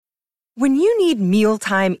When you need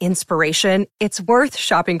mealtime inspiration, it's worth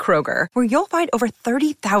shopping Kroger, where you'll find over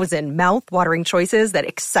 30,000 mouth-watering choices that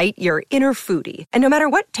excite your inner foodie. And no matter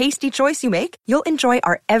what tasty choice you make, you'll enjoy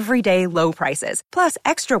our everyday low prices, plus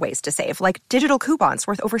extra ways to save, like digital coupons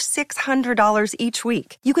worth over $600 each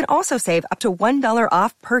week. You can also save up to $1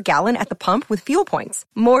 off per gallon at the pump with fuel points.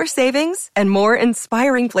 More savings and more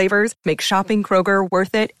inspiring flavors make shopping Kroger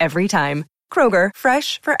worth it every time. Kroger,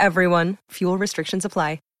 fresh for everyone. Fuel restrictions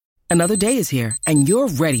apply. Another day is here, and you're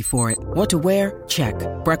ready for it. What to wear? Check.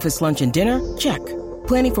 Breakfast, lunch, and dinner? Check.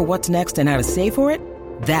 Planning for what's next and how to save for it?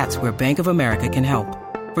 That's where Bank of America can help.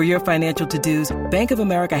 For your financial to-dos, Bank of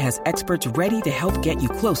America has experts ready to help get you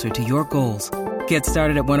closer to your goals. Get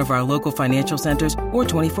started at one of our local financial centers or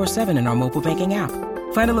 24/7 in our mobile banking app.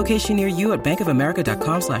 Find a location near you at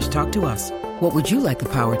bankofamerica.com/talktous. What would you like the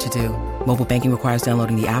power to do? Mobile banking requires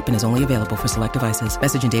downloading the app and is only available for select devices.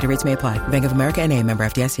 Message and data rates may apply. Bank of America NA, member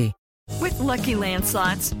FDIC. With Lucky Land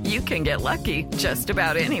Slots, you can get lucky just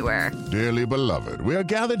about anywhere. Dearly beloved, we are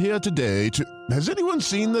gathered here today to... Has anyone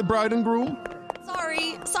seen the bride and groom?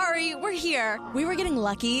 Sorry, we're here. We were getting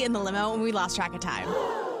lucky in the limo and we lost track of time.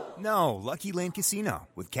 No, Lucky Land Casino,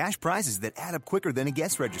 with cash prizes that add up quicker than a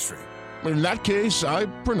guest registry. In that case, I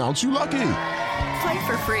pronounce you lucky. Play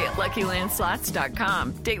for free at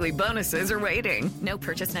LuckyLandSlots.com. Daily bonuses are waiting. No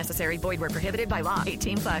purchase necessary. Void where prohibited by law.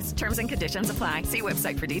 18+. Terms and conditions apply. See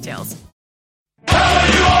website for details.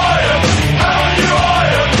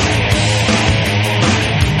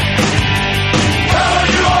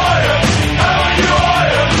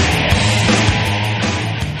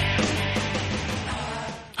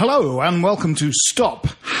 Hello and welcome to Stop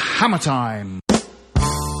Hammer Time.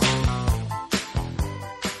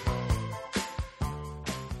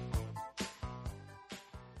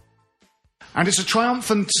 And it's a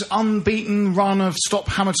triumphant, unbeaten run of Stop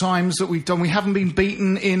Hammer Times that we've done. We haven't been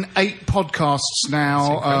beaten in 8 podcasts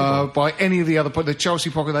now by any of the other. The Chelsea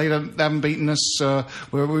podcast, they haven't beaten us.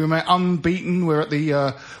 We're unbeaten. We're at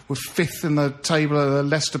we're 5th in the table of the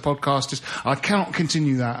Leicester podcast. I cannot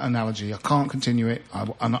continue that analogy. I can't continue it,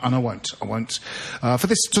 and I won't. For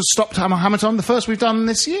this to Stop Hammer Time, the first we've done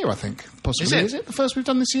this year, I think. Possibly is it the first we've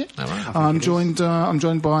done this year? Oh, right. I'm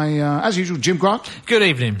joined by as usual Jim Grant. Good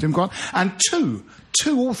evening, Jim Grant, and two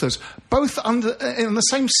authors, both in the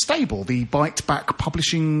same stable, the Bite Back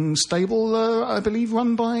Publishing stable, I believe,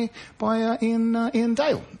 run by Ian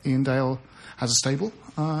Dale. Ian Dale has a stable,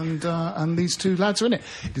 and these two lads are in it.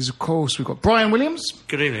 It is, of course, we've got Brian Williams.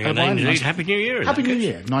 Good evening, and Brian, Happy New Year. Happy New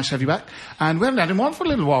Year. Nice to have you back. And we haven't had him on for a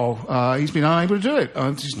little while. He's been unable to do it.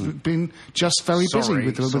 He's been just very busy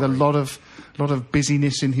with a lot of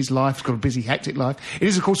busyness in his life. He's got a busy, hectic life. It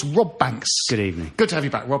is, of course, Rob Banks. Good evening. Good to have you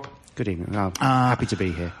back, Rob. Good evening. Happy to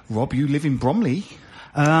be here. Rob, you live in Bromley.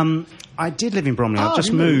 I did live in Bromley. I've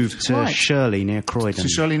just moved to Shirley near Croydon. To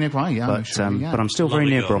Shirley near Croydon, yeah. But I'm still very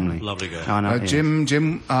near Bromley. Lovely girl. I know, Jim,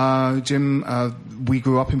 we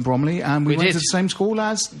grew up in Bromley, and we went to the same school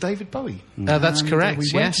as David Bowie. That's correct. We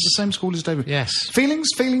went to the same school as David. Yes. Feelings,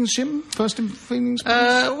 Jim. Feelings.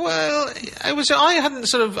 Well, it was. I hadn't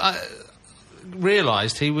sort of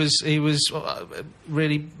realised he was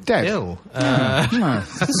really dead. Ill. No.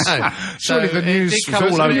 Surely the news was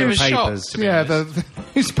all over the papers. The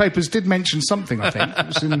newspapers did mention something. I think it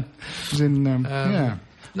was in. Yeah.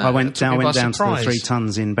 No, I went down to the 3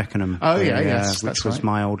 Tons in Beckenham. Oh yeah, yes, which was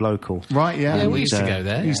my old local. Right, yeah. Yeah, we used to go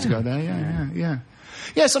there. Yeah.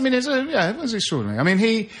 Yes, I mean, it was extraordinary. I mean,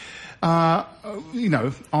 he. We're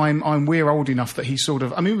old enough that he sort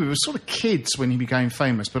of... I mean, we were sort of kids when he became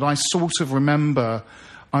famous, but I sort of remember...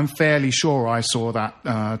 I'm fairly sure I saw that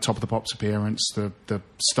Top of the Pops appearance, the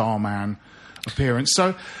Starman appearance.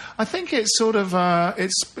 So I think it's sort of...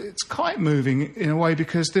 it's quite moving in a way,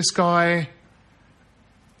 because this guy,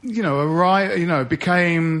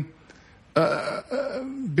 became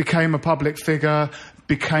a public figure,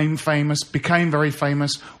 became famous, became very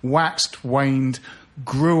famous, waxed, waned,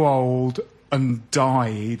 grew old and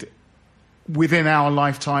died within our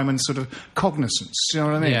lifetime and sort of cognizance. You know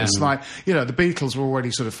what I mean? Yeah. It's like, the Beatles were already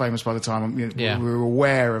sort of famous by the time we were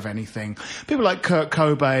aware of anything. People like Kurt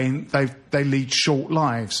Cobain, they lead short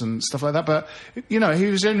lives and stuff like that. But, he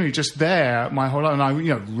was generally just there my whole life. And I,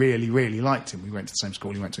 really, really liked him. We went to the same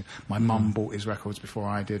school he went to. My mum bought his records before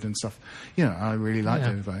I did and stuff. I really liked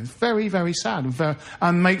him. It's very, very sad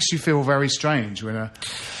and makes you feel very strange when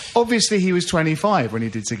obviously he was 25 when he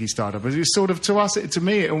did Ziggy Stardust, but it's sort of, to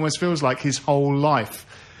me, it almost feels like his whole life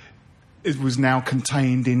it was now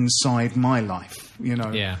contained inside my life,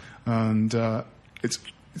 Yeah. And it's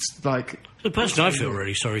like... The person I feel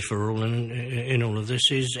really sorry for in all of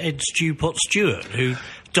this is Ed Stewpot Stewart, who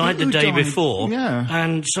died the day before, yeah.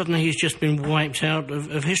 And suddenly he's just been wiped out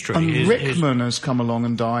of history. And Rickman has come along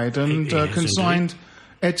and died, and consigned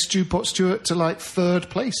Ed Stewart Stewart to like third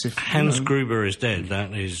place. If Hans Gruber is dead,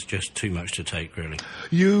 that is just too much to take, really.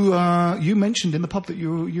 You mentioned in the pub that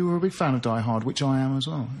you were a big fan of Die Hard, which I am as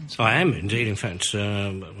well. I am indeed. In fact,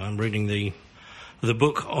 I'm reading the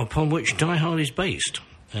book upon which Die Hard is based,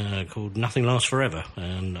 called Nothing Lasts Forever,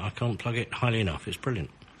 and I can't plug it highly enough. It's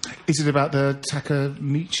brilliant. Is it about the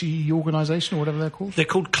Takamichi organisation or whatever they're called? They're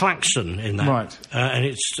called Klaxon in that. Right. And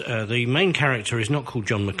it's the main character is not called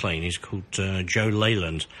John McClane, he's called Joe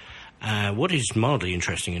Leyland. What is mildly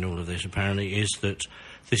interesting in all of this, apparently, is that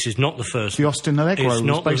this is not the first... The Austin Allegro was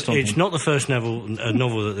based on It's not the first novel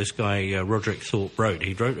that this guy, Roderick Thorpe, wrote.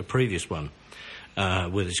 He wrote a previous one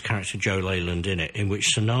with his character Joe Leyland in it, in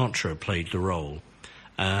which Sinatra played the role.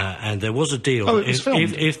 And there was a deal. Oh, it was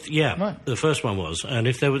filmed? Right. The first one was. And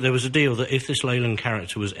if there was a deal that if this Leyland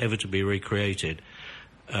character was ever to be recreated,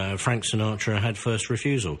 Frank Sinatra had first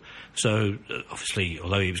refusal. So, obviously,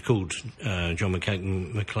 although he was called John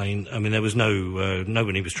McClane, I mean, there was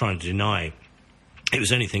nobody was trying to deny it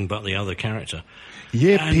was anything but the other character.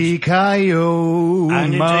 Yippee-ki-yo,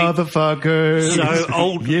 motherfuckers. So,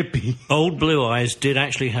 old Blue Eyes did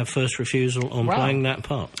actually have first refusal on playing that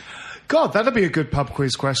part. God, that'd be a good pub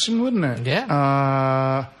quiz question, wouldn't it?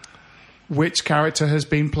 Yeah. Which character has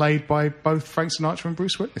been played by both Frank Sinatra and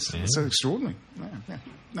Bruce Willis? Yeah. It's so extraordinary. Yeah.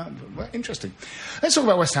 No, well, interesting. Let's talk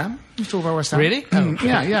about West Ham. Really?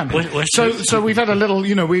 Yeah. So we've had a little,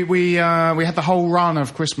 we had the whole run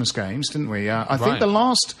of Christmas games, didn't we? I think the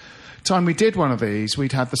last time we did one of these,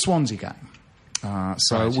 we'd had the Swansea game.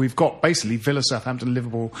 We've got basically Villa, Southampton,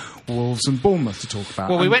 Liverpool, Wolves and Bournemouth to talk about.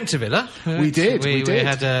 Well, we went to Villa. We did. We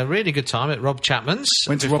had a really good time at Rob Chapman's.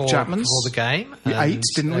 Went to Rob Chapman's. Before the game. We ate,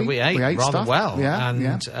 didn't we? We ate rather stuff. well.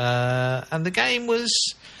 Yeah, and the game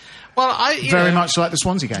was... Well, very much like the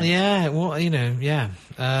Swansea game. Yeah, well,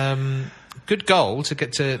 good goal to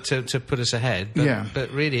get to put us ahead. But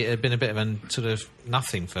really, it had been a bit of a sort of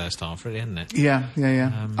nothing first half, really, hadn't it? Yeah.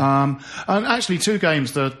 And actually, two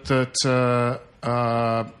games that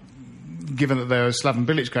given that they're Slaven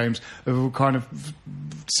Bilic games, were kind of...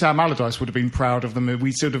 Sam Allardyce would have been proud of them.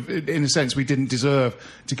 We sort of, in a sense, we didn't deserve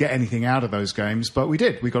to get anything out of those games, but we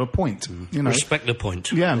did. We got a point. Respect the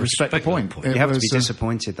point. Yeah, respect the point. You have to be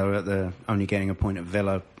disappointed, though, at the only getting a point at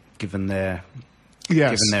Villa, given their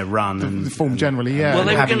run and the form generally. Well,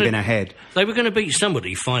 they having been ahead. They were going to beat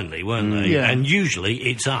somebody finally, weren't they? Yeah. And usually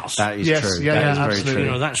it's us. That is true. Yeah, that is absolutely. very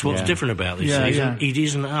true. That's what's different about this season. Yeah. It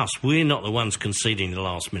isn't us. We're not the ones conceding the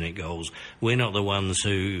last-minute goals. We're not the ones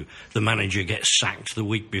who the manager gets sacked the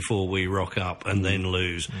week before we rock up and then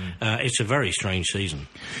lose. It's a very strange season.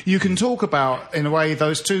 You can talk about, in a way,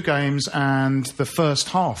 those two games and the first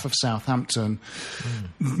half of Southampton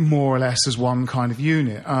more or less as one kind of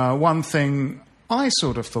unit. One thing I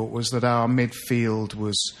sort of thought was that our midfield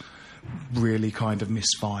was really kind of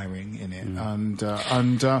misfiring in it,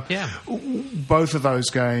 and both of those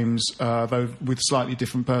games, though with slightly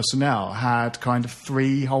different personnel, had kind of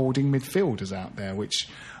three holding midfielders out there, which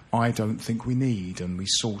I don't think we need, and we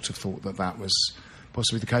sort of thought that was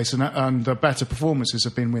possibly the case, and the better performances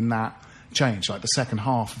have been when that changed, like the second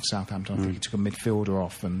half of Southampton. I think he took a midfielder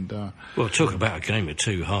off, and well, talk about a game of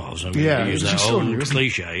two halves. I mean, you use that old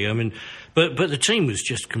cliche. I mean, but the team was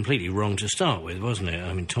just completely wrong to start with, wasn't it?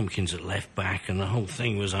 I mean, Tompkins at left back, and the whole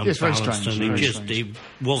thing was unbalanced, and it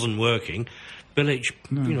wasn't working. Bilic,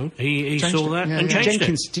 he saw that and changed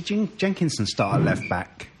it. Did Jenkinson start at left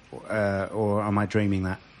back, or am I dreaming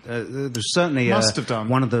that? There's certainly must have done.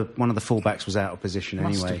 One of the fullbacks was out of position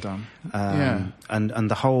anyway. Must have done. And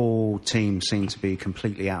the whole team seemed to be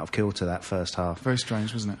completely out of kilter that first half. Very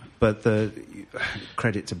strange, wasn't it? But the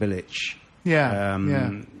credit to Bilic.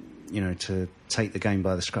 To take the game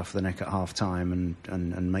by the scruff of the neck at half time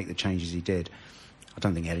and make the changes he did. I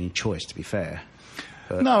don't think he had any choice, to be fair.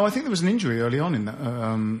 No, I think there was an injury early on in that.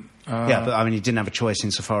 But I mean, he didn't have a choice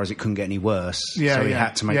insofar as it couldn't get any worse. So he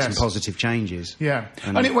had to make some positive changes. Yeah,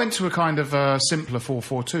 and it went to a kind of simpler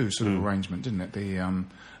 4-4-2 sort of arrangement, didn't it?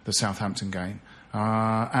 The Southampton game,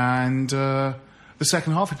 and the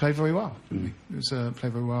second half he played very well. It was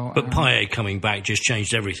played very well. But Payet coming back just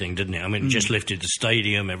changed everything, didn't it? I mean, it just lifted the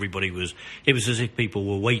stadium. It was as if people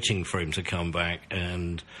were waiting for him to come back,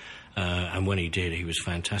 and when he did, he was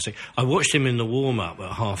fantastic. I watched him in the warm-up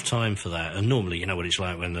at half-time for that, and normally, you know what it's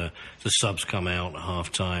like when the subs come out at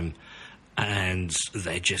half-time and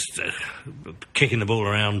they're just kicking the ball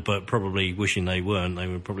around, but probably wishing they weren't. They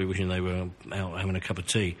were probably wishing they were out having a cup of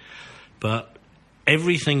tea. But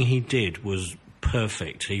everything he did was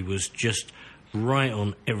perfect. He was just right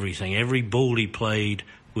on everything. Every ball he played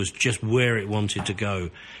was just where it wanted to go.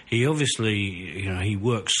 He obviously, he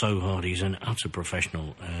works so hard. He's an utter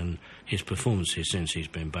professional, and his performances since he's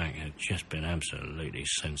been back have just been absolutely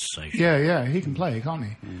sensational. Yeah, he can play, can't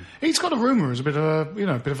he? He's got a rumour as a bit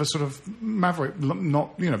of a sort of maverick,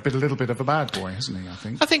 not a little bit of a bad boy, hasn't he?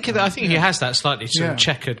 I think he has that slightly sort of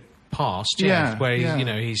checkered past,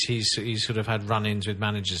 where he's sort of had run-ins with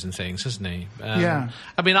managers and things, hasn't he? I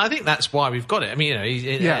mean, I think that's why we've got it. I mean,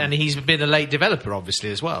 and he's been a late developer,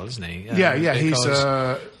 obviously, as well, isn't he?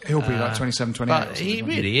 He'll be like 27, 28. But he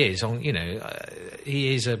really is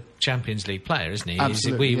he is a Champions League player, isn't he?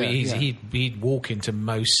 Absolutely, he'd walk into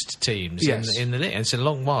most teams in the league. And it's a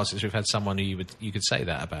long while since we've had someone who you could say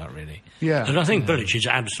that about, really. Yeah. And I think Bilic is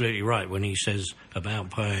absolutely right when he says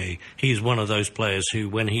about Payet. He's one of those players who,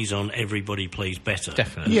 when he's on, everybody plays better.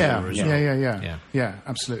 Definitely. Yeah,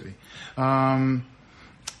 absolutely.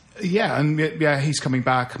 He's coming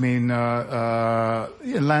back. I mean,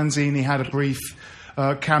 Lanzini had a brief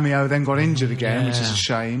cameo, then got injured again, which is a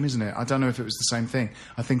shame, isn't it? I don't know if it was the same thing.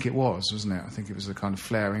 I think it was, wasn't it? I think it was a kind of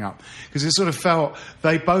flaring up, because it sort of felt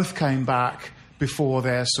they both came back before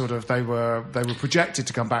they were projected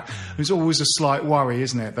to come back. It was always a slight worry,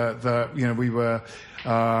 isn't it? That we were.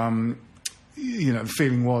 The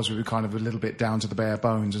feeling was we were kind of a little bit down to the bare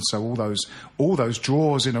bones, and so all those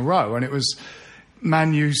draws in a row, and it was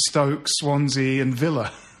Man U, Stoke, Swansea, and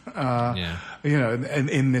Villa.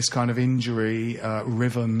 In this kind of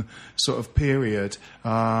injury-riven sort of period,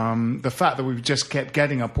 the fact that we just kept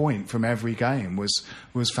getting a point from every game was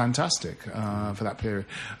fantastic for that period.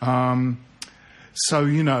 I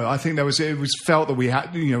think it was felt that we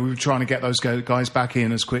had, we were trying to get those guys back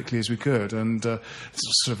in as quickly as we could, and sort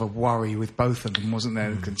of a worry with both of them, wasn't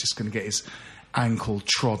there? Just going to get his ankle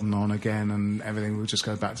trodden on again, and everything would just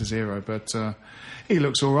go back to zero. But he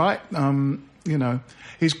looks all right.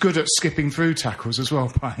 He's good at skipping through tackles as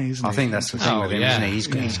well, isn't he? I think that's the thing with him, isn't he?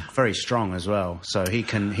 He's very strong as well, so he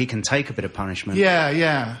can take a bit of punishment.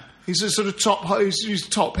 Yeah. He's a sort of he's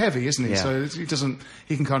top heavy, isn't he? Yeah. So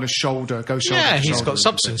he can kind of go shoulder. Yeah, he's got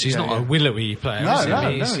substance. He's not a willowy player.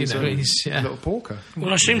 He's a little porker.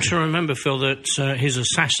 Well, I seem to remember, Phil, that his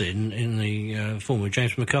assassin in the form of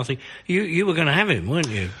James McCarthy, you were going to have him, weren't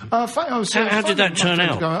you? How did that turn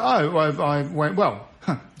out? I went,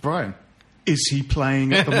 Brian, is he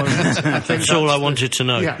playing at the moment? That's all I wanted to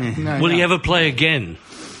know. Will he ever play again?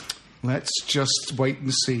 Let's just wait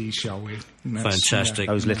and see, shall we? Fantastic.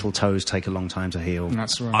 Those little toes take a long time to heal.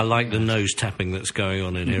 That's right. I like the nose tapping that's going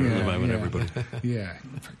on in here at the moment, everybody.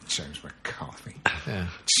 James McCarthy.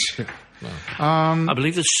 I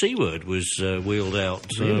believe the C word was wheeled out.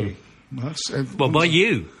 Really? By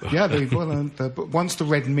you. Once the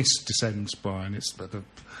red mist descends, Brian, it's the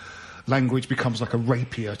language becomes like a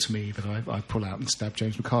rapier to me that I pull out and stab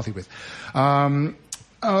James McCarthy with.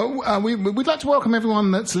 We'd like to welcome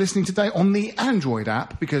everyone that's listening today on the Android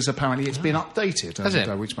app, because apparently it's been updated,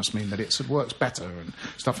 which must mean that it works better and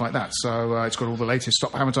stuff like that. So it's got all the latest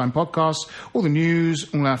Stop Hammer Time podcasts, all the news,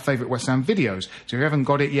 all our favourite West Ham videos. So if you haven't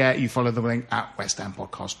got it yet, you follow the link at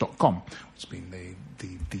westhampodcast.com. It's been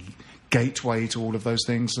the gateway to all of those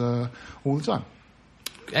things all the time.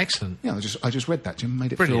 Excellent. Yeah, I just read that, Jim.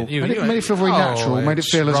 Made it Brilliant. feel very natural. Made it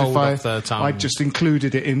feel as if I just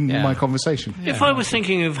included it in my conversation. Yeah. If I were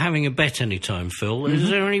thinking of having a bet any time, Phil, is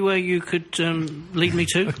there anywhere you could lead me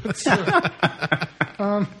to?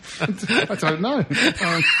 I don't know.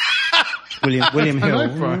 William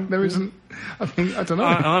Hill. Right. There isn't. I don't know.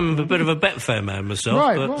 I'm a bit of a Betfair man myself.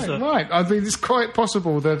 Right. I mean, it's quite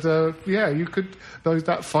possible that you could.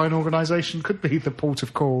 That fine organisation could be the port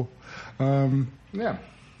of call. Yeah.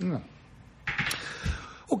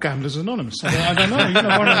 Or Gamblers Anonymous. I don't know.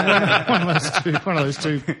 One of those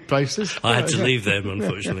two places. I had to leave them,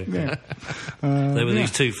 unfortunately. There were these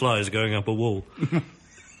two flies going up a wall.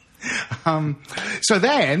 So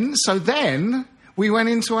then we went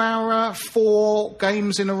into our 4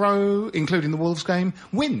 games in a row, including the Wolves game,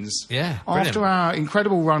 wins. Yeah, brilliant. After our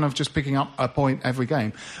incredible run of just picking up a point every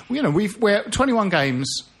game. We're 21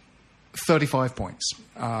 games, 35 points.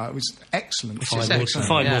 It was excellent. Five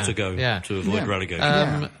more to go to avoid relegation.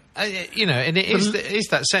 And it is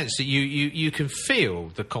that sense that you can feel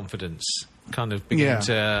the confidence kind of begin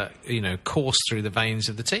to course through the veins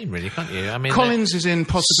of the team, really, can't you? I mean, Collins is in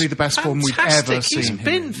possibly the best form we've ever seen. He's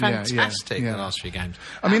been fantastic in the last few games.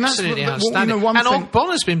 I mean, absolutely outstanding. And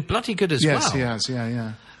Ogbonna's been bloody good as well. Yes, he has.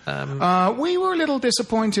 Yeah. We were a little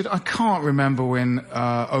disappointed. I can't remember when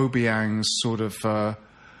Obiang's sort of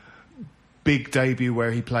big debut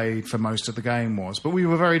where he played for most of the game was, but we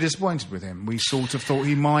were very disappointed with him. We sort of thought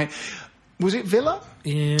he might. Was it Villa?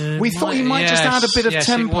 Yeah, we thought he might just add a bit of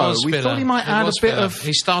tempo. We thought he might add a bit of.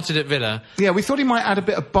 He started at Villa. Yeah, we thought he might add a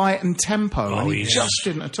bit of bite and tempo, and he just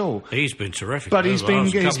didn't at all. He's been terrific, but he's been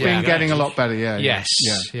getting a lot better. Yeah, yes,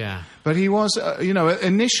 yeah. But he was,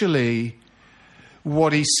 initially,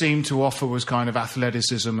 what he seemed to offer was kind of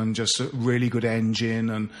athleticism and just a really good engine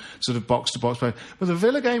and sort of box to box play. But the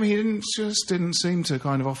Villa game, he didn't seem to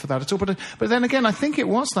kind of offer that at all. But then again, I think it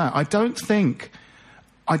was that. I don't think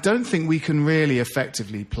we can really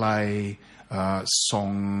effectively play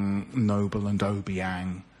Song, Noble and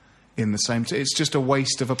Obiang in the same team. It's just a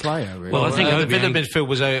waste of a player, really. Well, I think the Villa midfield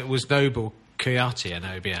was Noble, Kouyaté and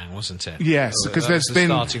Obiang, wasn't it? Yes, because there's been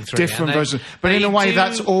different versions. But in a way,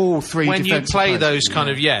 that's all three when you play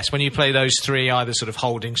players. When you play those three either sort of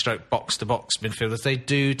holding stroke box-to-box midfielders, they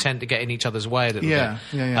do tend to get in each other's way a little bit.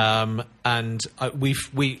 Yeah. And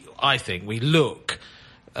I think we look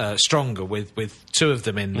stronger with two of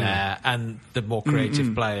them in there and the more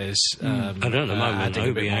creative players. And at the moment,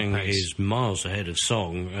 Obiang is miles ahead of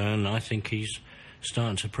Song, and I think he's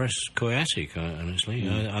starting to press Kouyaté, honestly.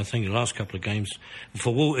 I think the last couple of games in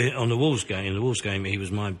the Wolves game, he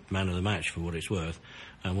was my man of the match for what it's worth.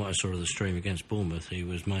 And what I saw of the stream against Bournemouth, he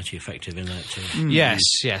was mighty effective in that too. Yes.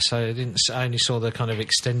 I only saw the kind of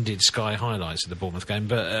extended Sky highlights of the Bournemouth game,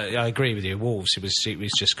 but I agree with you. Wolves, it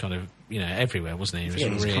was just kind of everywhere, wasn't he?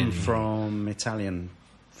 He's come from Italian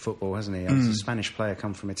football, hasn't he? As a Spanish player,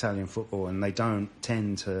 come from Italian football, and they don't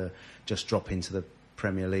tend to just drop into the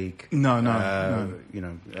Premier League. No.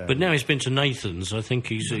 But now he's been to Nathan's. I think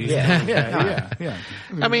he's yeah.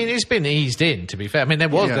 I mean, it's been eased in. To be fair, I mean, there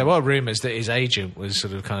were rumours that his agent was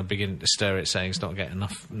sort of kind of beginning to stir it, saying he's not getting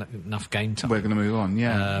enough game time. We're going to move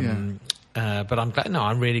on. But I'm glad. No,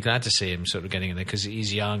 I'm really glad to see him sort of getting in there because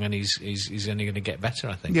he's young and he's only going to get better,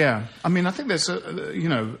 I think. Yeah, I mean, I think there's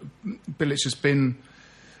Bilic has been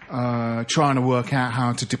trying to work out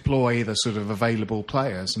how to deploy the sort of available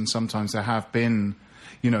players, and sometimes there have been.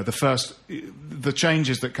 The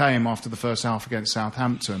changes that came after the first half against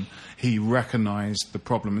Southampton, he recognised the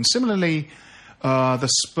problem. And similarly, the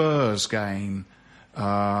Spurs game,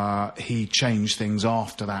 he changed things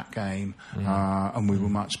after that game, and we were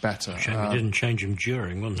much better. Shame he didn't change them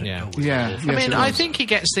during, wasn't it? Yeah. I mean, I think he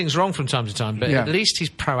gets things wrong from time to time, but at least he's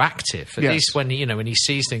proactive. At least when he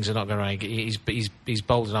sees things are not going right, he's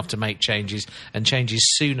bold enough to make changes and changes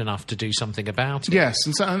soon enough to do something about it. Yes,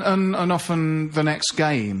 and often the next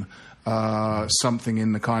game. Something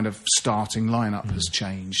in the kind of starting lineup has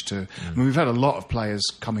changed. I mean, we've had a lot of players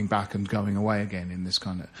coming back and going away again in this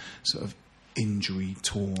kind of sort of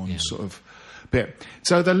injury-torn sort of bit.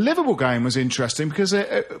 So the Liverpool game was interesting because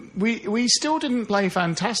we still didn't play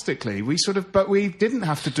fantastically. But we didn't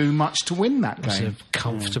have to do much to win that game. It was a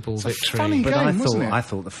comfortable victory. A funny game, wasn't it? I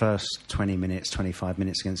thought the first 20 minutes, 25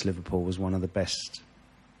 minutes against Liverpool was one of the best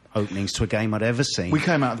openings to a game I'd ever seen. We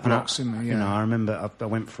came out of the blocks, didn't we? I remember I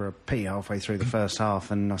went for a pee halfway through the first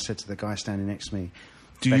half, and I said to the guy standing next to me,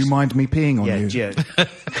 Do you mind me peeing on you? Yeah.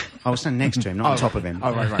 I was standing next to him, not on top of him.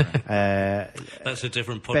 Oh, right. That's a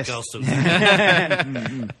different podcast.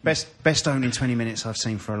 Best opening 20 minutes I've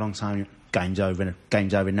seen for a long time. Game's over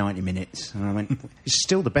 90 minutes. And I went, it's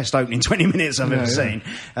still the best opening 20 minutes I've ever seen.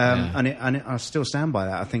 And I still stand by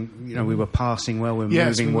that. I think, we were passing well, we were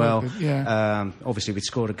moving well. Obviously, we'd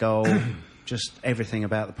scored a goal. Just everything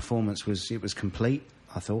about the performance was complete,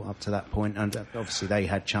 I thought, up to that point. And obviously, they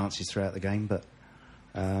had chances throughout the game, but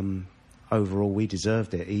overall, we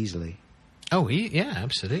deserved it easily. Oh, yeah,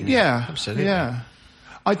 absolutely. Yeah, absolutely. Yeah.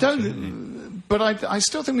 I I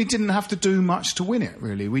still think we didn't have to do much to win it.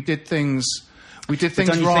 Really, we did things right.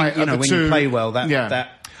 When you play well, that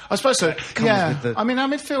I suppose so. Yeah, I mean, our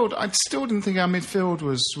midfield. I still didn't think our midfield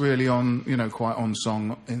was really on, quite on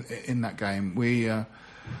song in that game. There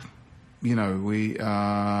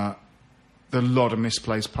are a lot of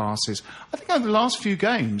misplaced passes. I think over the last few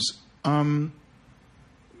games.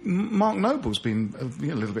 Mark Noble's been a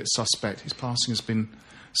little bit suspect. His passing has been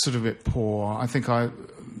sort of a bit poor. I think I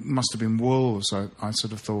must have been Wolves. I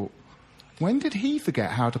sort of thought, when did he forget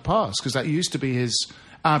how to pass? Because that used to be his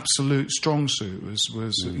absolute strong suit.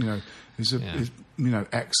 His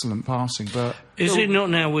excellent passing. But is it not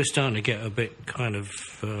now we're starting to get a bit kind of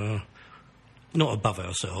not above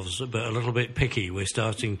ourselves, but a little bit picky? We're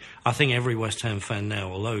starting. I think every West Ham fan now,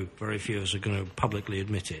 although very few of us are going to publicly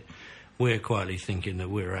admit it, we're quietly thinking that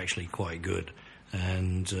we're actually quite good,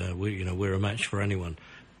 and we're a match for anyone.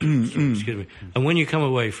 Excuse me. And when you come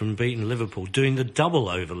away from beating Liverpool, doing the double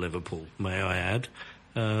over Liverpool, may I add,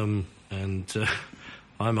 and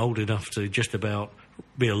I'm old enough to just about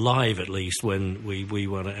be alive at least when we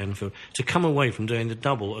won at Anfield, to come away from doing the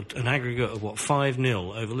double, an aggregate of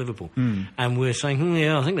 5-0 over Liverpool, and we're saying,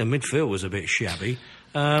 yeah, I think the midfield was a bit shabby.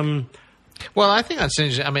 Well, I think that's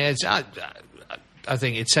interesting. I mean, I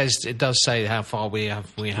think it does say how far we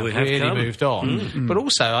have really moved on, but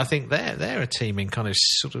also I think they're a team in kind of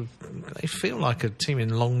sort of, they feel like a team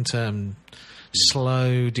in long-term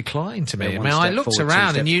slow decline to me. I mean, I looked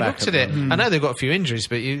around and you looked at it. I know they've got a few injuries,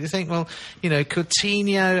 but you think, well,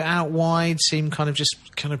 Coutinho out wide seemed kind of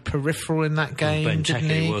peripheral in that game, didn't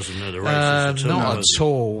he? Wasn't at the races not at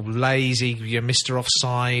all. Lazy, Mr.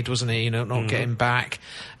 Offside, wasn't he? Not getting back.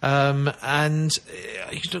 And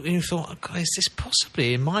you thought, God, is this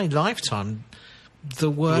possibly in my lifetime the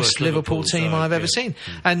worst Liverpool team I've ever seen?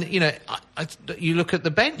 And you look at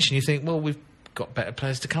the bench and you think, well, we've got better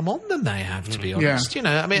players to come on than they have, to be honest. There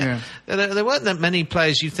weren't that many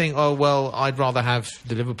players you think, oh well, I'd rather have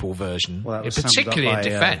the Liverpool version, particularly in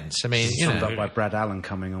defence. I mean, summed up by Brad Allen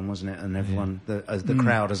coming on, wasn't it? And everyone, the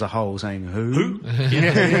crowd as a whole, saying, "Who?"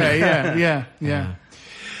 Yeah,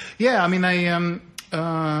 I mean,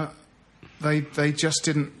 they just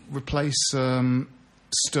didn't replace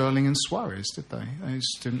Sterling and Suarez, did they? They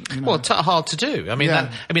just didn't. Well, hard to do. I mean,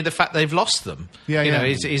 the fact they've lost them,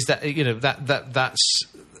 is that that's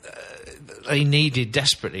they needed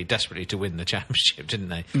desperately to win the championship, didn't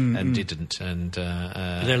they? And didn't. And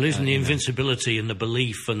they're losing the invincibility and the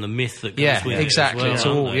belief and the myth that goes with exactly. it as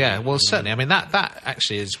well, it's all well, certainly. I mean, that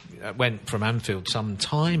actually went from Anfield some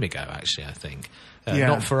time ago. Actually, I think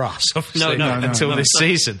not for us, obviously, until this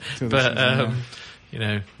season, but.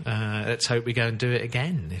 Let's hope we go and do it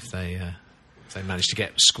again if they manage to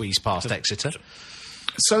get squeezed past Exeter.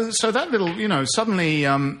 So that little, suddenly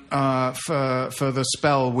for the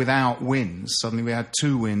spell without wins, suddenly we had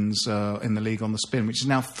 2 wins in the league on the spin, which is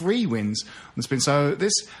now 3 wins on the spin. So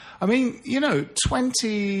this,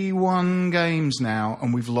 21 games now,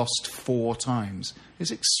 and we've lost 4 times.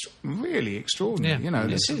 It's really extraordinary. Yeah,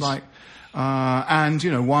 this is like,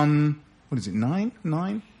 and one, what is it, 9?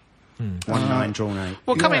 1-9, drawn 8.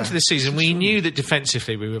 Well, coming into this season, we knew that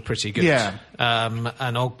defensively we were pretty good. Yeah.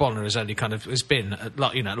 And Ogbonna has only has been,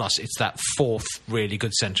 it's that 4th really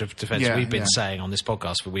good centre of defence we've been saying on this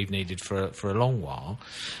podcast we've needed for a long while.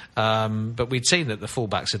 But we'd seen that the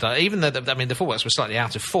fullbacks had done, even though the fullbacks were slightly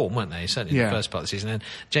out of form, weren't they? Certainly in the first part of the season. And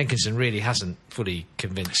Jenkinson really hasn't fully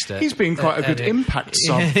convinced. He's been quite a good impact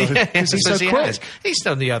sub, because he's so quick. He's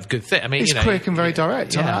done the other good thing. I mean, he's quick and very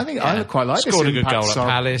direct. I think I quite like this. Scored a good goal at role.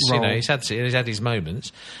 Palace. He's had his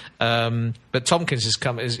moments. But Tompkins has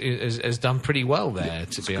done pretty well there,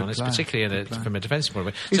 to be honest, particularly from a defensive point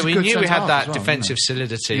of view. So we knew we had that defensive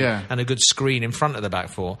solidity and a good screen in front of the back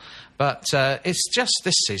four. But it's just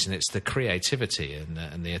this season, it's the creativity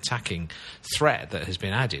and the attacking threat that has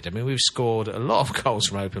been added. I mean, we've scored a lot of goals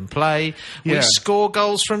from open play. We score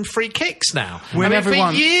goals from free kicks now. For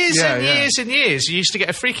years and years, you used to get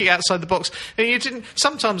a free kick outside the box, and you didn't.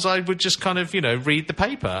 Sometimes I would just kind of, read the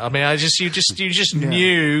paper. I mean, you just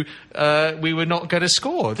knew we were not going to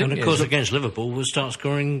score. And of course, against Liverpool, we'll start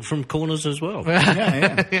scoring from corners as well.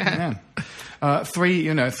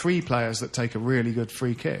 Three players that take a really good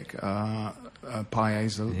free kick: Payet,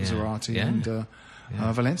 Zarate, and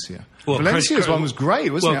Valencia. Well, Valencia's one was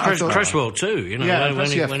great, wasn't it? Cresswell too.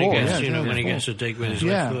 When he gets a dig with his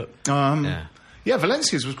left foot.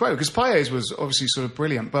 Valencia's was great because Payet's was obviously sort of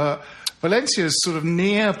brilliant, but Valencia's sort of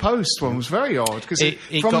near post one was very odd because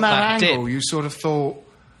from that angle you sort of thought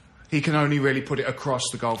he can only really put it across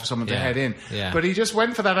the goal for someone to head in. Yeah. But he just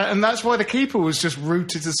went for that, and that's why the keeper was just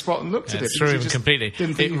rooted to the spot and looked at it. Threw him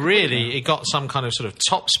completely. It got some kind of sort of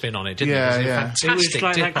top spin on it, didn't it? Fantastic. It was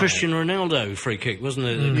like that Cristiano Ronaldo free kick, wasn't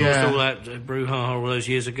it? It was all that brouhaha all those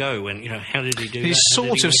years ago when, how did he do that? He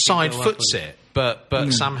sort of side foots it, but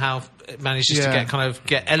somehow it manages to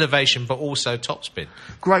get elevation, but also topspin.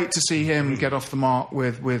 Great to see him get off the mark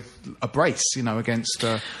with a brace, against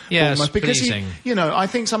Bournemouth, because he, I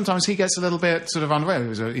think sometimes he gets a little bit sort of unaware.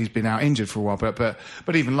 He's been out injured for a while, but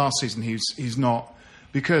even last season he's not,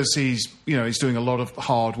 because he's doing a lot of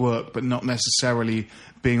hard work, but not necessarily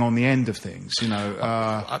being on the end of things, in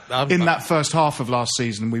that first half of last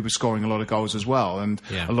season, we were scoring a lot of goals as well, and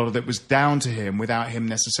a lot of it was down to him without him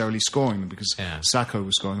necessarily scoring them, because Sakho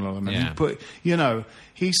was scoring a lot of them. But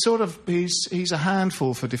he's a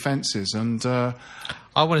handful for defences, and I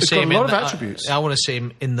want to see him a lot of attributes. I want to see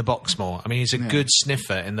him in the box more. I mean, he's a good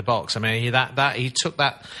sniffer in the box. I mean, he took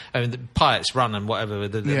that. I mean, the Payet's run and whatever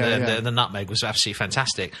the nutmeg was absolutely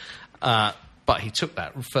fantastic. But he took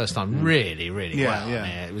that first time really, really well.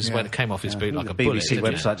 Yeah. It was when it came off his boot like a bullet. The BBC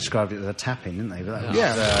website described it as a tap-in, didn't they? But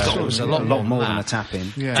it was a lot more than a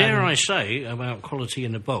tap-in. Yeah. Dare I say about quality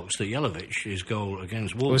in the box that Jelovic's goal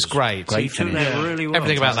against Wolves was great. He took that really well.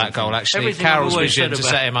 Everything about that goal, actually. Carroll's vision to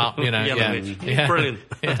set him up, Brilliant.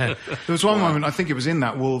 There was one moment, I think it was in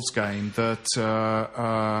that Wolves game, that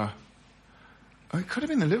it could have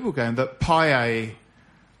been the Liverpool game, that Payet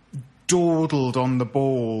dawdled on the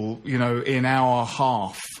ball, in our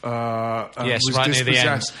half. Yes, was right near the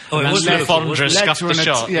end. And Fondra scuffed the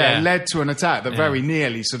shot. Led to an attack that very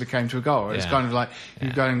nearly sort of came to a goal. It's kind of like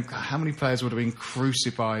you're going, how many players would have been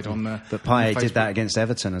crucified on the... But Payet did that against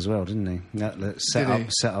Everton as well, didn't he?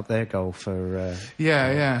 Set up their goal for...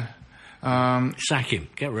 sack him,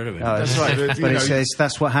 get rid of him. That's right. But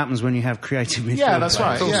that's what happens when you have creative midfield. Yeah, that's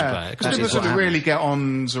right. Because people sort of really get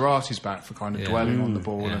on Zarati's back for kind of dwelling on the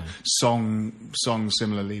ball, and Song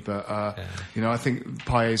similarly. But I think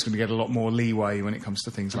Payet is going to get a lot more leeway when it comes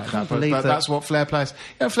to things like that. But that's what flair players.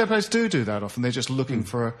 Flair players do that often. They're just looking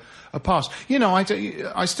for a pass.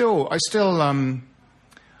 I still. I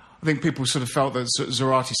think people sort of felt that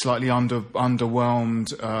Zarate slightly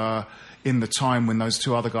underwhelmed. In the time when those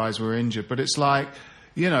two other guys were injured, but it's like,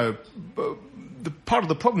 the part of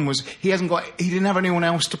the problem was he didn't have anyone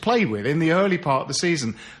else to play with in the early part of the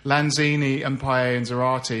season. Lanzini and Payet and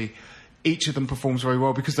Zarate, each of them performs very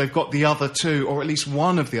well because they've got the other two, or at least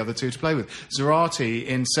one of the other two, to play with. Zarate,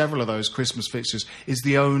 in several of those Christmas fixtures, is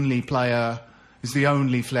the only Flair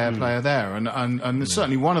player there, and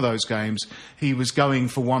certainly one of those games he was going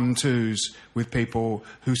for 1-2s with people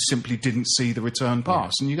who simply didn't see the return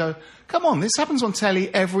pass, and you go, come on, this happens on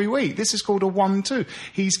telly every week. This is called a 1-2.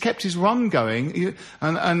 He's kept his run going,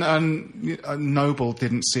 and Noble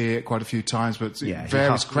didn't see it quite a few times, but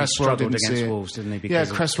Cresswell didn't see it. Wolves, didn't he?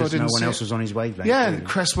 Because Cresswell didn't. No one else was on his wavelength. Yeah,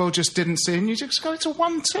 Cresswell just didn't see it, and you just go, it's a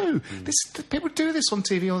 1-2. People do this on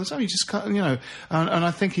TV all the time. You just can't, and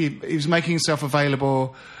I think he was making himself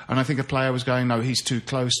available, and I think a player was going, no, he's too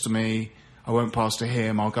close to me. I won't pass to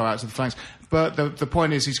him. I'll go out to the flanks. But the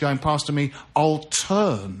point is, he's going past to me. I will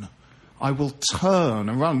turn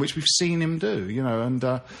and run, which we've seen him do.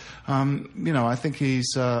 I think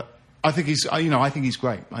he's great. I think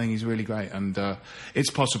he's really great, and it's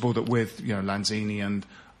possible that with Lanzini and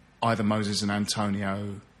either Moses and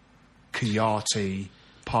Antonio, Kouyaté,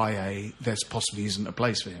 Payet, there possibly isn't a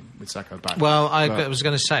place for him with Sakho back. Well, I was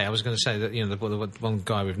going to say that the one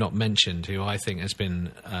guy we've not mentioned who I think has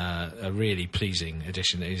been a really pleasing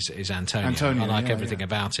addition is Antonio. I like everything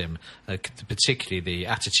about him, particularly the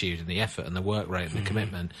attitude and the effort and the work rate and the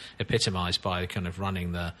commitment, epitomised by kind of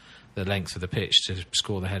running the length of the pitch to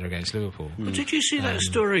score the header against Liverpool. But did you see that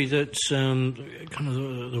story that kind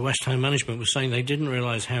of the West Ham management was saying they didn't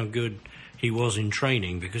realise how good he was in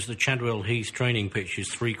training because the Chadwell Heath training pitch is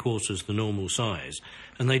 3/4 the normal size,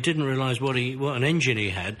 and they didn't realise what an engine he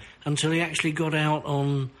had until he actually got out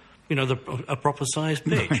on a proper sized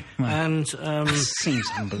pitch. And seems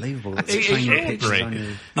unbelievable.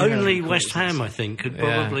 Only West Ham, I think, could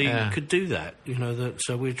probably could do that.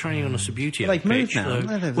 So we're training on a Subbuteo they've pitch. Moved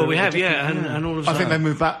now. Well, we have, and all of that. I think they've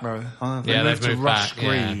moved back, bro. They've moved Rush back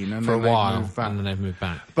Green and for a while, and then they've moved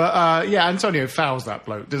back. But Antonio fouls that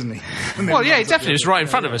bloke, doesn't he? Well, he definitely was right in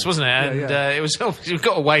front of us, wasn't it? And it was we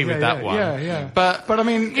got away with that one. Yeah. But I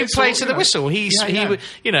mean, he played to the whistle. He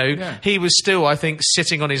was still, I think,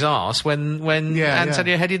 sitting on his arse when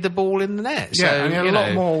Antonio headed the ball in the net. So, and he had a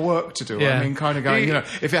lot more work to do. Yeah. I mean, kind of going,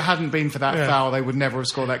 if it hadn't been for that foul, they would never have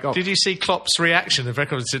scored that goal. Did you see Klopp's reaction of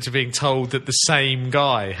record to being told that the same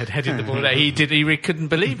guy had headed the ball in the net? He couldn't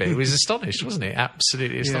believe it. He was astonished, wasn't he?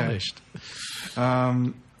 Absolutely astonished.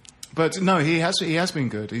 But no, he has been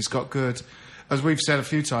good. He's got good. As we've said a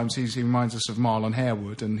few times, he reminds us of Marlon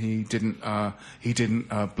Harewood, and he didn't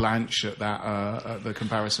blanch at that at the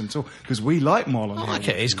comparison at all, because we like Marlon. I like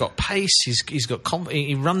it. He's got pace. He's got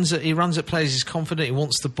he runs at players. He's confident. He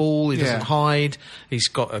wants the ball. He doesn't hide. He's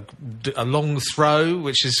got a long throw,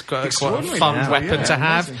 which is quite a fun weapon to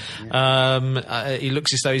have. He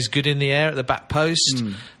looks as though he's good in the air at the back post.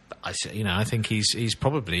 I think he's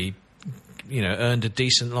probably earned a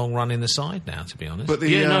decent long run in the side now, to be honest. But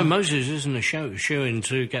Moses isn't a shoe-in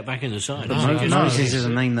to get back in the side. Moses is a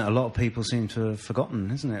name that a lot of people seem to have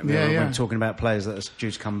forgotten, isn't it? We're talking about players that are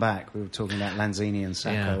due to come back. We were talking about Lanzini and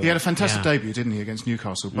Sakho. He had a fantastic debut, didn't he, against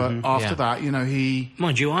Newcastle? But after that, he...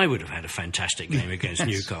 Mind you, I would have had a fantastic game against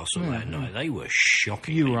Newcastle that night. They were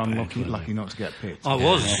shocking. You were lucky not to get picked. I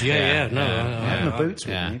was, I had my boots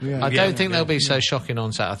with me. I don't think they'll be so shocking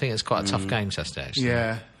on Saturday. I think it's quite a tough game Saturday,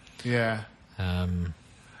 actually. Yeah.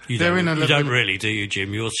 You don't really, do you,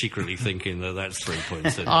 Jim? You're secretly thinking that that's 3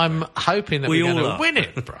 points. I'm hoping that we're going to win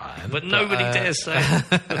it, Brian. But nobody dares say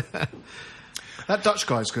it. That Dutch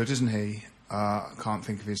guy's good, isn't he? Can't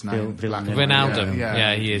think of his name. Wijnaldum.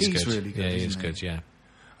 Yeah, he is good. He's really good. Yeah, he is good, yeah.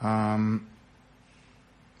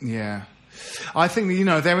 Yeah. I think,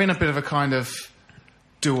 they're in a bit of a kind of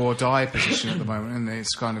do-or-die position at the moment, and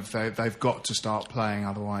it's kind of they've got to start playing,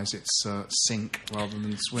 otherwise it's sink rather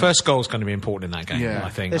than swim. First goal's going to be important in that game, I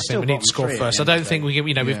think. We need to score first. I don't think we can,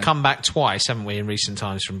 we've come back twice, haven't we, in recent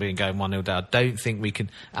times from going 1-0 down. I don't think we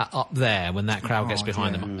can, up there, when that crowd gets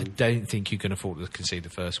behind them, I don't think you can afford to concede the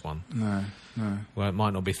first one. No. Well, it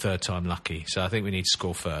might not be third time lucky, so I think we need to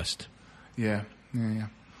score first. Yeah.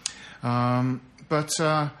 But,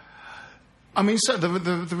 so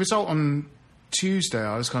the result on Tuesday,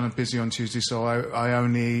 I was kind of busy on Tuesday, so I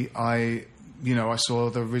saw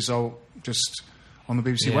the result just on the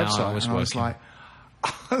BBC website, I was like,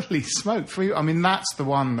 holy smoke! That's the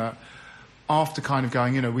one that, after kind of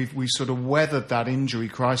going, we sort of weathered that injury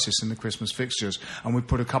crisis in the Christmas fixtures, and we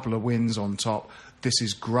put a couple of wins on top. This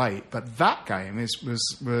is great, but that game was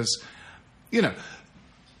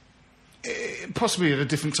possibly at a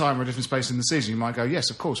different time or a different space in the season, you might go,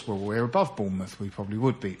 yes, of course, we're above Bournemouth. We probably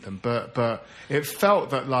would beat them. But it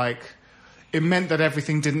felt that, it meant that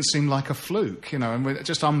everything didn't seem like a fluke, and we're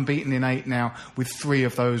just unbeaten in 8 now with 3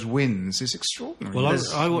 of those wins. It's extraordinary. Well,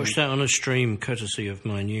 I watched that on a stream courtesy of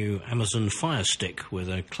my new Amazon Fire Stick with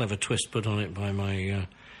a clever twist put on it by my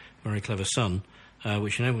very clever son,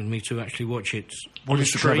 which enabled me to actually watch it on a stream. What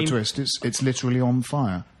is the clever twist? It's literally on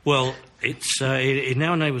fire. Well, it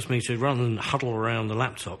now enables me to, rather than huddle around the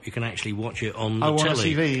laptop, you can actually watch it on the telly. On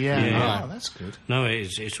TV, yeah. Oh, that's good. No,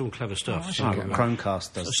 it's all clever stuff.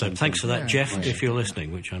 Chromecast does. So thanks for that, Jeff, if you're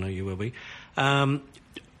listening, which I know you will be.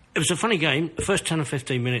 It was a funny game. The first 10 or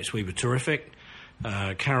 15 minutes we were terrific.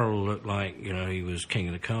 Carroll looked like, he was king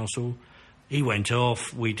of the castle. He went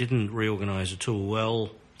off. We didn't reorganise at all well.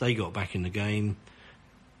 They got back in the game.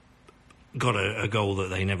 Got a goal that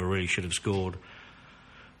they never really should have scored.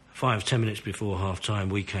 5-10 minutes before half-time,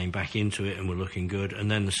 we came back into it and were looking good.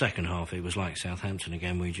 And then the second half, it was like Southampton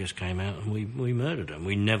again. We just came out and we murdered them.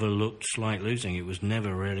 We never looked like losing. It was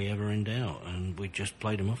never really ever in doubt. And we just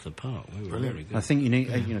played them off the park. We were really good. I think you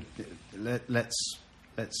need, let's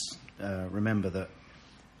remember that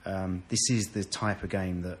this is the type of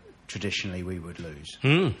game that traditionally we would lose.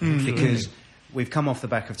 Because we've come off the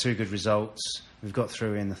back of 2 good results. We've got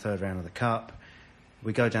through in the third round of the Cup.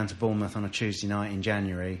 We go down to Bournemouth on a Tuesday night in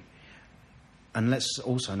January. And let's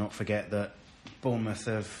also not forget that Bournemouth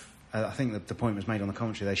have... I think the point was made on the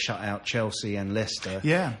commentary. They shut out Chelsea and Leicester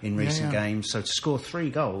in recent games. So to score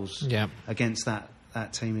 3 goals against that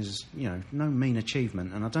team is, no mean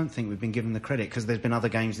achievement. And I don't think we've been given the credit, because there's been other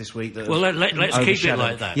games this week that... Well, let's keep it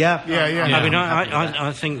like that. Yeah.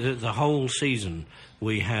 I think that the whole season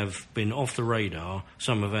we have been off the radar.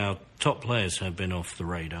 Some of our top players have been off the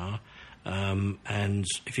radar. And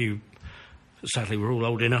sadly, we're all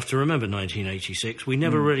old enough to remember 1986. We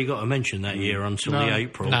never really got to mention that year until the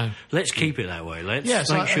April. No. Let's keep it that way.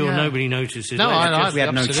 Let's make sure nobody notices. No, we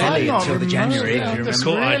had no telly until the January. I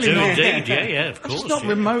do indeed. Yeah, of course. It's not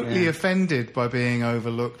remotely offended by being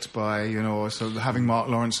overlooked by, sort of having Mark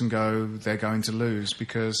Lawrenson go, they're going to lose,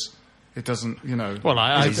 because... It doesn't,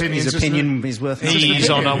 Well, his opinion is worth... He's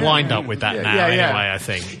on a wind-up with that now, anyway, I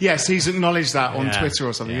think. Yes, he's acknowledged that on Twitter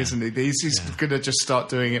or something, isn't he? He's going to just start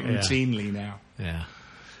doing it routinely now. Yeah.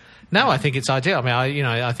 No, I think it's ideal.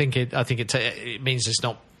 I think it means there's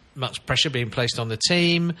not much pressure being placed on the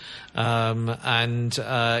team, we're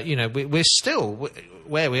still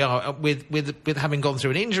where we are with having gone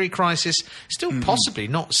through an injury crisis, still possibly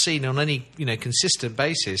not seen on any consistent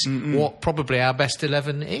basis what probably our best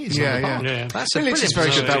 11 is. That's Bilic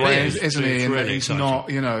very good that way, isn't he? And he's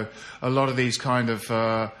not, a lot of these kind of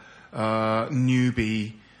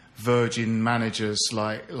newbie virgin managers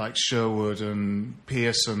like Sherwood and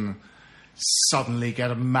Pearson suddenly get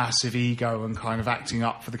a massive ego and kind of acting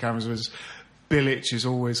up for the cameras. Whereas Bilic is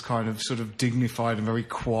always kind of sort of dignified and very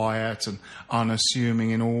quiet and unassuming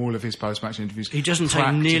in all of his post-match interviews. He doesn't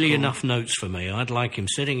take nearly enough notes for me. I'd like him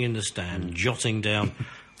sitting in the stand, jotting down...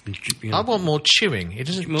 I want more chewing. He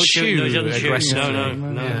doesn't chew aggressively.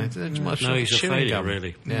 No, he's a failure,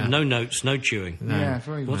 really. Yeah. No notes, no chewing. No. Yeah,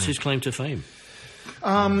 very What's his claim to fame?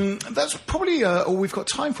 That's probably all we've got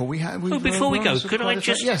time for. Before we go, could I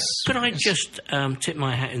just tip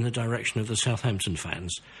my hat in the direction of the Southampton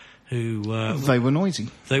fans, who... they were noisy.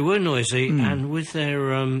 They were noisy, and with their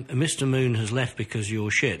Mr. Moon has left because you're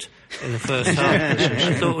shit in the first half.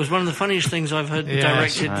 I thought it was one of the funniest things I've heard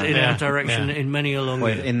directed in our direction in many a long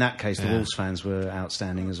year. In that case, the Wolves fans were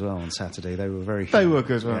outstanding as well on Saturday. They were very... They were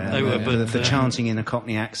good, weren't they? They were, but the chanting in a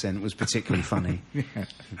Cockney accent was particularly funny.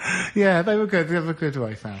 Yeah, they were good. They were good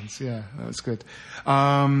away fans. Yeah, that was good.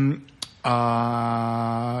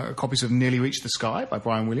 Copies of Nearly Reached the Sky by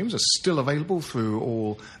Brian Williams are still available through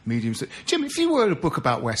all mediums. Jim, if you wrote a book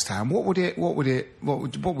about West Ham, what would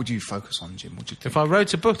you focus on, Jim? What would you think? If I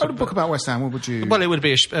wrote a book about West Ham, what would you? Well, it would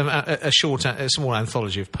be a short, small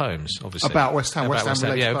anthology of poems, obviously about West Ham. West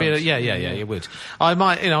Ham. It would. I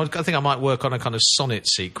might, I think I might work on a kind of sonnet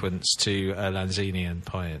sequence to Lanzini and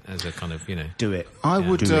Payet as a kind of, Do it. I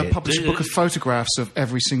would publish a book of photographs of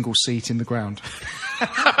every single seat in the ground.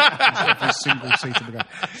 Every single seat in the ground.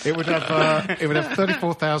 It would have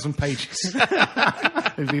 34,000 pages.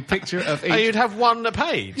 It'd be a picture of each. Oh, you'd have one a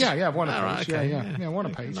page. Yeah, one a page. Okay. Yeah, one a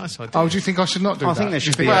page. Nice idea. Oh, do you think I should not do that? I think there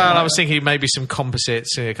should be. Well, I was thinking maybe some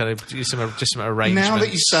composites, kind of just some arrangements. Now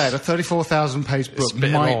that you say it, a 34,000-page book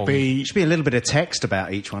might be. Should be a little bit of text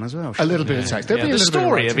about each one as well. A little bit of text. The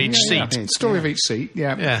story of each seat. Story of each seat.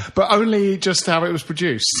 Yeah. But only just how it was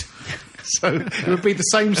produced. So it would be the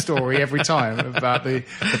same story every time about the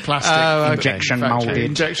plastic injection moulding.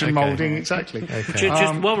 Injection moulding, exactly. Okay.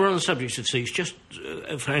 Just while we're on the subject of seats, just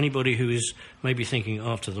for anybody who is maybe thinking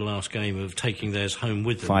after the last game of taking theirs home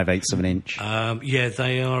with them. 5/8 of an inch.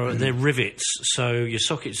 They're rivets, so your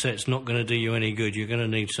socket set's not going to do you any good. You're going to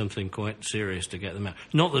need something quite serious to get them out.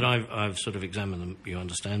 Not that I've sort of examined them, you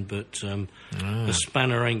understand, but the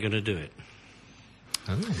spanner ain't going to do it.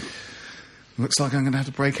 Oh. Looks like I'm going to have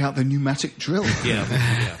to break out the pneumatic drill. Yeah.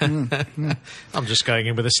 I'm just going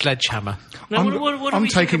in with a sledgehammer. Now, I'm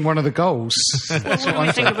taking one of the goals. What do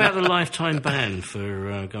we think about the lifetime ban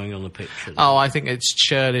for going on the pitch? I think it's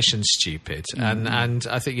churlish and stupid. And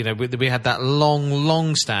I think, we had that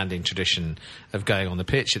long-standing tradition of going on the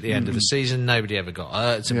pitch at the end of the season. Nobody ever got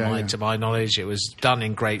hurt, to my knowledge. It was done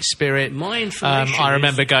in great spirit. My information I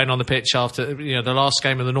remember going on the pitch after the last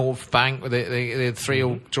game of the North Bank with the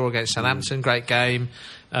 3-3 draw against Southampton. Great game.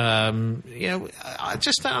 I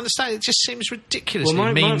just don't understand. It just seems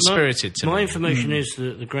ridiculously mean-spirited to me. My information is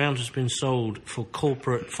that the ground has been sold for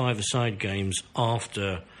corporate five-a-side games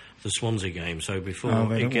after the Swansea game, so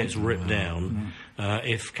before it gets ripped down.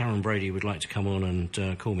 If Karen Brady would like to come on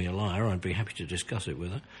and call me a liar, I'd be happy to discuss it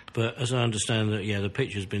with her. But as I understand that, the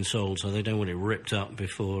pitch has been sold, so they don't want it ripped up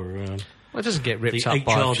before... Well, it doesn't get ripped up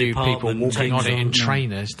by a few people walking on it in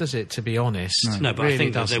trainers, does it, to be honest? No, but really I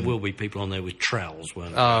think that there will be people on there with trowels,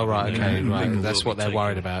 won't there? Oh, right, okay, right. That's what they're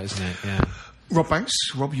worried about, isn't it? Yeah. Rob Banks.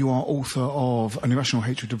 Rob, you are author of An Irrational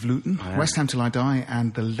Hatred of Luton, West Ham Till I Die,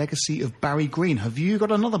 and The Legacy of Barry Green. Have you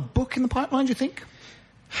got another book in the pipeline, do you think?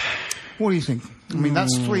 What do you think? I mean,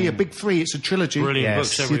 that's three, a big three. It's a trilogy. Brilliant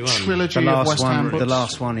books, everyone. It's a trilogy of West Ham books. The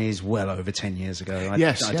last one is well over 10 years ago.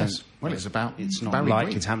 Yes. Well, it's not Barry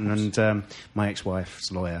likely Green. to happen, and my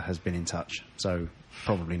ex-wife's lawyer has been in touch, so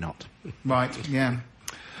probably not. Right, yeah.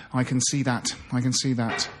 I can see that.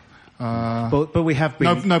 But we have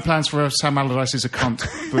been... No plans for Sam Allardyce is a cunt,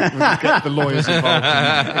 but we'll get the lawyers involved.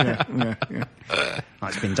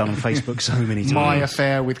 It's been done on Facebook so many times. My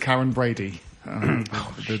affair with Karen Brady.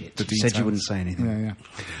 The said you wouldn't say anything.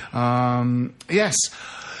 Yes.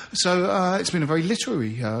 So it's been a very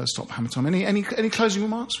literary stop, Hammer Time. Any closing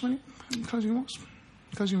remarks? Closing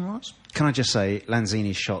remarks? Can I just say,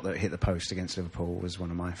 Lanzini's shot that hit the post against Liverpool was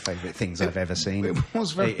one of my favourite things I've ever seen. It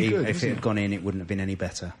was very good. If it had gone in, it wouldn't have been any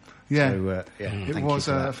better. Yeah, so, it was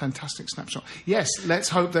a fantastic snapshot. Yes, let's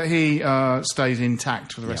hope that he stays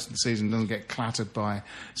intact for the rest of the season, doesn't get clattered by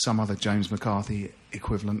some other James McCarthy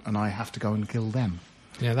equivalent, and I have to go and kill them.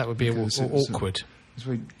 Yeah, that would be awkward. It's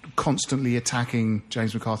very constantly attacking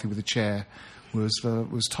James McCarthy with a chair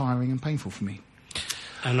was tiring and painful for me.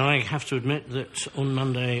 And I have to admit that on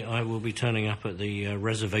Monday I will be turning up at the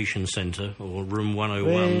reservation centre, or room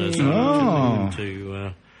 101, as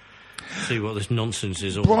to see what this nonsense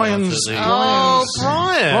is all about.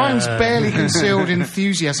 Brian's barely concealed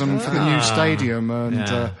enthusiasm for the new stadium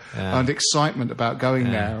and excitement about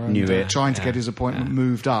going there and trying to get his appointment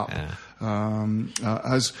moved up.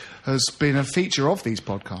 Has been a feature of these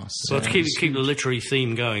podcasts. Well, to keep the literary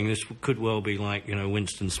theme going, this could well be like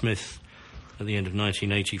Winston Smith at the end of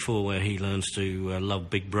 1984, where he learns to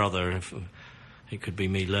love Big Brother. It could be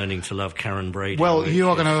me learning to love Karen Brady. Well, you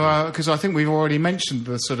are going to, because I think we've already mentioned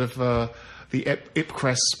the sort of the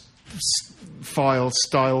Ipcress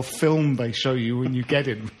style film they show you when you get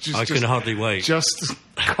in. I can hardly wait. Just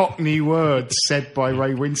Cockney words said by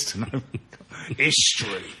Ray Winston.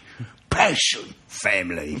 History. passion,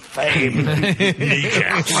 family.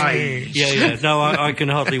 Yeah. No, I can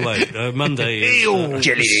hardly wait. Monday is...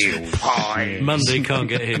 jelly eel pie. Monday can't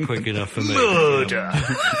get here quick enough for me. Murder.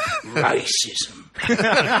 Racism.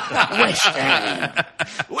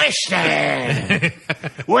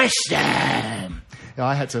 West Ham.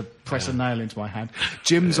 I had to press a nail into my hand.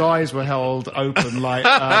 Jim's eyes were held open like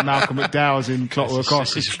Malcolm McDowell's in Clockwork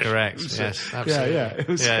Orange. This is correct. Yes, absolutely. Yeah. It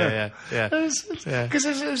was, yeah. Because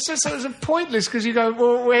it was pointless. Because you go,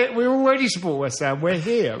 well, we already support West Ham. We're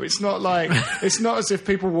here. It's not like it's not as if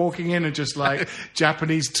people walking in are just like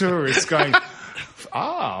Japanese tourists going,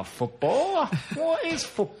 football. What is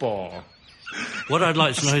football? What I'd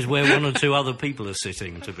like to know is where one or two other people are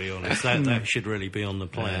sitting, to be honest. That should really be on the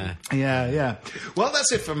plan. Yeah. Well,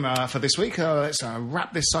 that's it for this week. Let's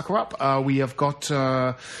wrap this sucker up. We have got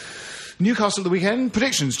Newcastle at the weekend.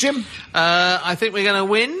 Predictions, Jim? I think we're going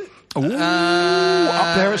to win. Ooh,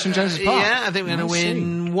 up there at St James's Park. Yeah, I think we're going to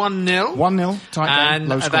win 1-0. 1-0, tight game,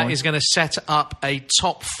 low and scoring. that is going to set up a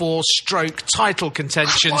top 4-stroke title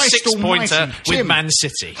contention, Christ 6-pointer almighty, with Jim. Man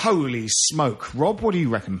City. Holy smoke. Rob, what do you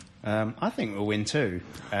reckon? I think we'll win 2.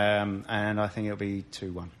 And I think it'll be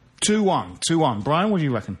 2-1. 2-1. Brian, what do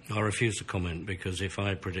you reckon? I refuse to comment because if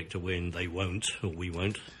I predict a win, they won't, or we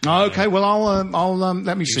won't. Okay, well, I'll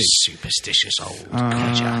let me see. Superstitious old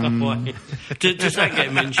creature. Does that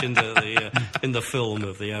get mentioned in the film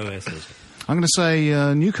of the OSs? I'm going to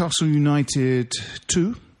say Newcastle United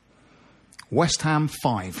 2, West Ham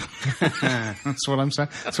 5. That's what I'm saying.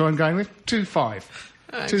 That's what I'm going with. 2-5.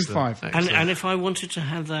 2-5. And if I wanted to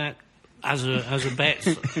have that as a bet,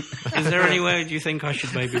 is there anywhere do you think I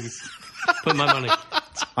should maybe put my money?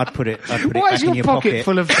 I'd put it Why back is in your pocket.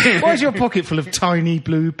 Why is your pocket full of tiny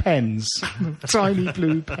blue pens? Tiny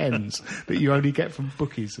blue pens that you only get from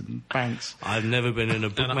bookies and banks. I've never been in a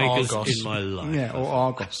bookmaker's in my life. Yeah, or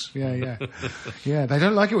Argos. Yeah. Yeah, they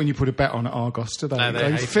don't like it when you put a bet on at Argos, do they? No,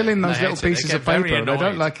 they fill in those little pieces of paper. They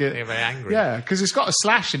don't like it. They get very angry. Yeah, because it's got a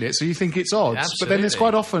slash in it, so you think it's odds. Yeah, but then there's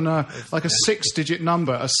quite often like a 6-digit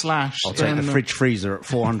number, a slash. I'll take the fridge freezer at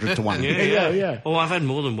 400 to 1. Yeah. Oh, I've had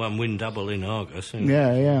more than one win double in Argos.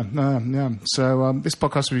 Yeah. So this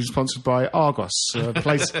podcast will be sponsored by Argos,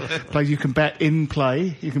 place you can bet in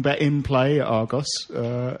play. You can bet in play at Argos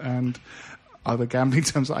and other gambling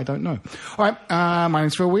terms that I don't know. All right, my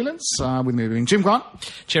name's Phil Whelans. With me being Jim Grant.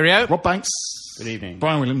 Cheerio. Rob Banks. Good evening.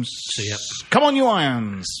 Brian Williams. See ya. Come on, you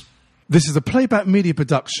Irons. This is a Playback Media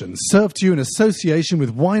production, served to you in association with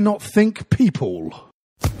Why Not Think People.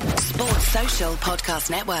 Sports Social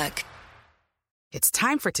Podcast Network. It's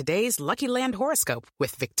time for today's Lucky Land horoscope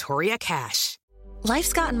with Victoria Cash.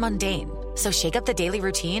 Life's gotten mundane, so shake up the daily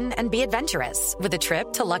routine and be adventurous with a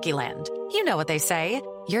trip to Lucky Land. You know what they say,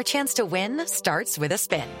 your chance to win starts with a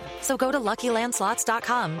spin. So go to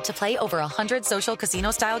LuckyLandSlots.com to play over 100 social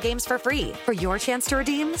casino-style games for free for your chance to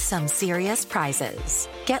redeem some serious prizes.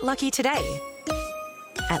 Get lucky today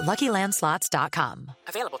at LuckyLandSlots.com.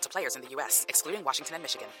 Available to players in the U.S., excluding Washington and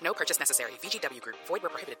Michigan. No purchase necessary. VGW Group. Void where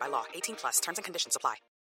prohibited by law. 18+. Terms and conditions apply.